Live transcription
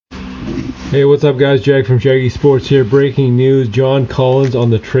Hey, what's up, guys? Jag from Jaggy Sports here. Breaking news: John Collins on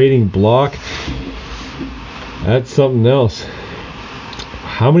the trading block. That's something else.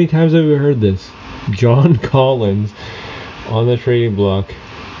 How many times have we heard this? John Collins on the trading block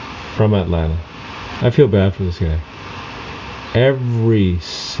from Atlanta. I feel bad for this guy. Every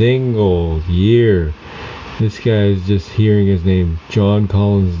single year, this guy is just hearing his name. John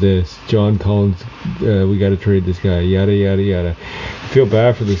Collins this. John Collins, we got to trade this guy. Yada, yada, yada. I feel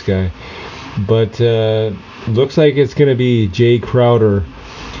bad for this guy. But looks like it's going to be Jay Crowder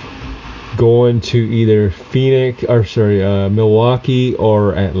going to either Milwaukee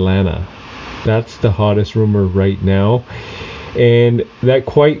or Atlanta. That's the hottest rumor right now. And that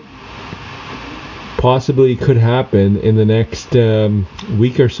quite possibly could happen in the next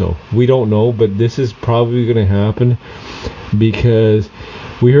week or so. We don't know, but this is probably going to happen because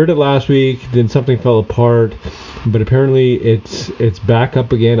we heard it last week, then something fell apart, but apparently it's back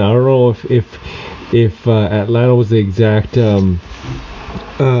up again. I don't know if Atlanta was the exact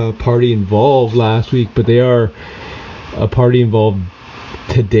party involved last week, but they are a party involved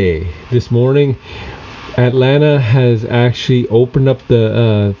today. This morning, Atlanta has actually opened up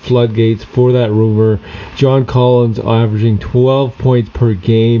the floodgates for that rumor. John Collins averaging 12 points per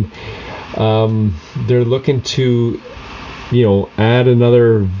game. They're looking to add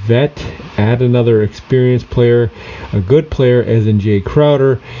another vet, add another experienced player, a good player as in Jay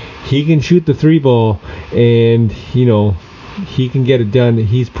Crowder. He can shoot the three ball, and he can get it done.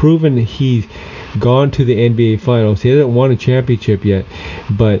 He's proven he's gone to the NBA Finals. He hasn't won a championship yet,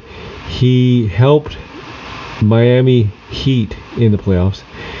 but he helped Miami Heat in the playoffs.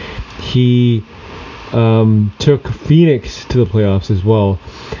 He took Phoenix to the playoffs as well.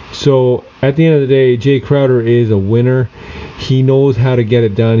 So at the end of the day, Jay Crowder is a winner. He knows how to get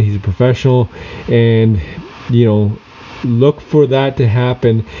it done. He's a professional, and look for that to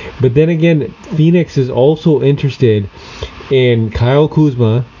happen. But then again, Phoenix is also interested in Kyle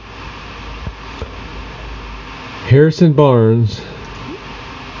Kuzma, Harrison Barnes,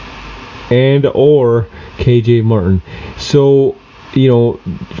 and or KJ Martin. So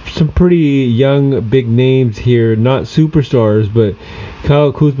some pretty young big names here, not superstars, but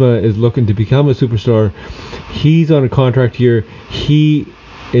Kyle Kuzma is looking to become a superstar. He's on a contract here. He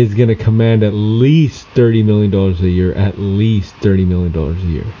is going to command at least $30 million a year. At least $30 million a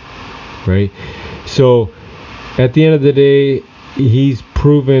year. Right? So, at the end of the day, he's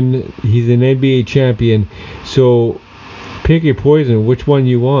proven he's an NBA champion. So, pick your poison, which one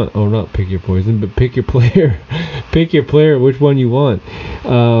you want. Oh, not pick your poison, but pick your player. Pick your player, which one you want.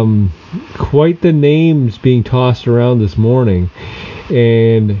 Quite the names being tossed around this morning.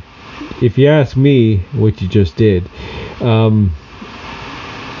 And if you ask me, which you just did, I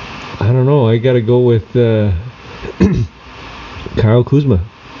don't know. I got to go with Kyle Kuzma.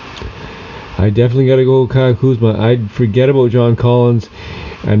 I definitely got to go with Kyle Kuzma. I'd forget about John Collins.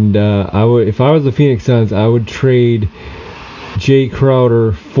 And I would, if I was the Phoenix Suns, I would trade Jay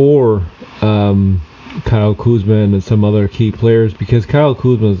Crowder for Kyle Kuzma and some other key players, because Kyle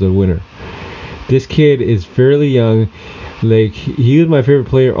Kuzma is the winner. This kid is fairly young. Like, he was my favorite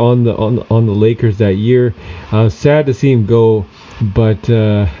player on the Lakers that year. I was sad to see him go, but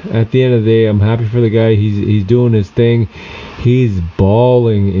at the end of the day, I'm happy for the guy. He's doing his thing. He's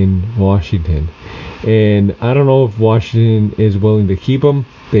balling in Washington, and I don't know if Washington is willing to keep him.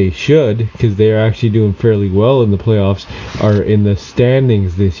 They should, because they're actually doing fairly well in the playoffs, or in the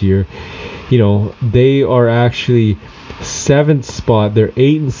standings this year. They are actually 7th spot. They're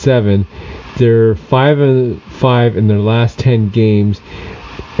 8-7. They're 5-5 in their last 10 games,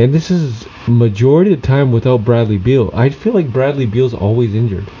 and this is majority of the time without Bradley Beal. I feel like Bradley Beal's always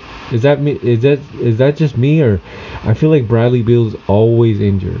injured. Is that me? Is that just me, or I feel like Bradley Beal's always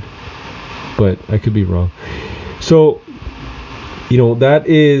injured? But I could be wrong. So, that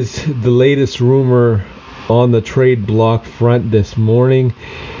is the latest rumor on the trade block front this morning.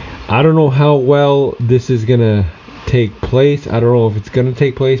 I don't know how well this is gonna take place. I don't know if it's gonna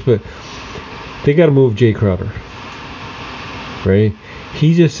take place, but they got to move Jay Crowder, right?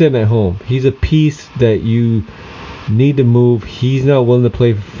 He's just sitting at home. He's a piece that you need to move. He's not willing to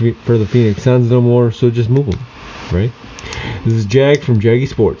play for the Phoenix Suns no more, so just move him, right? This is Jag from Jaggy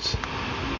Sports.